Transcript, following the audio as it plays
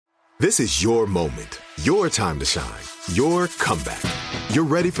This is your moment, your time to shine, your comeback. You're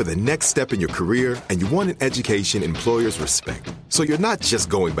ready for the next step in your career, and you want an education employers respect. So you're not just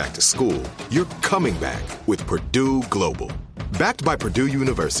going back to school, you're coming back with Purdue Global. Backed by Purdue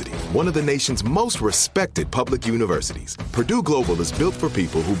University, one of the nation's most respected public universities, Purdue Global is built for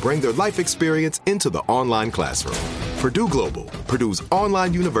people who bring their life experience into the online classroom. Purdue Global, Purdue's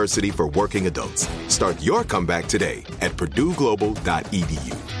online university for working adults. Start your comeback today at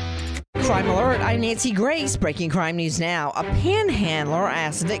purdueglobal.edu. Crime Alert, I'm Nancy Grace. Breaking crime news now. A panhandler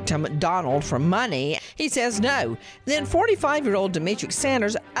asks victim Donald for money. He says no. Then 45-year-old Demetrius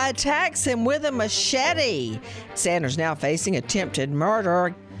Sanders attacks him with a machete. Sanders now facing attempted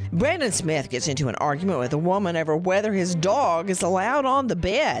murder. Brandon Smith gets into an argument with a woman over whether his dog is allowed on the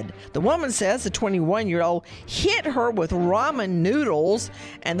bed. The woman says the 21-year-old hit her with ramen noodles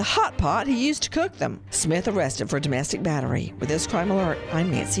and the hot pot he used to cook them. Smith arrested for domestic battery. With this Crime Alert, I'm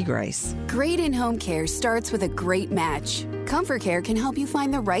Nancy Grace. Great in-home care starts with a great match. Comfort Care can help you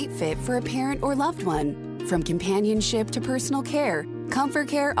find the right fit for a parent or loved one. From companionship to personal care, Comfort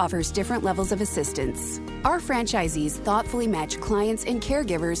Care offers different levels of assistance. Our franchisees thoughtfully match clients and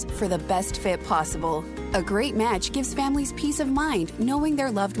caregivers for the best fit possible. A great match gives families peace of mind knowing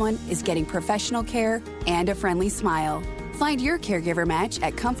their loved one is getting professional care and a friendly smile. Find your caregiver match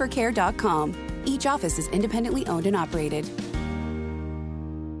at comfortcare.com. Each office is independently owned and operated.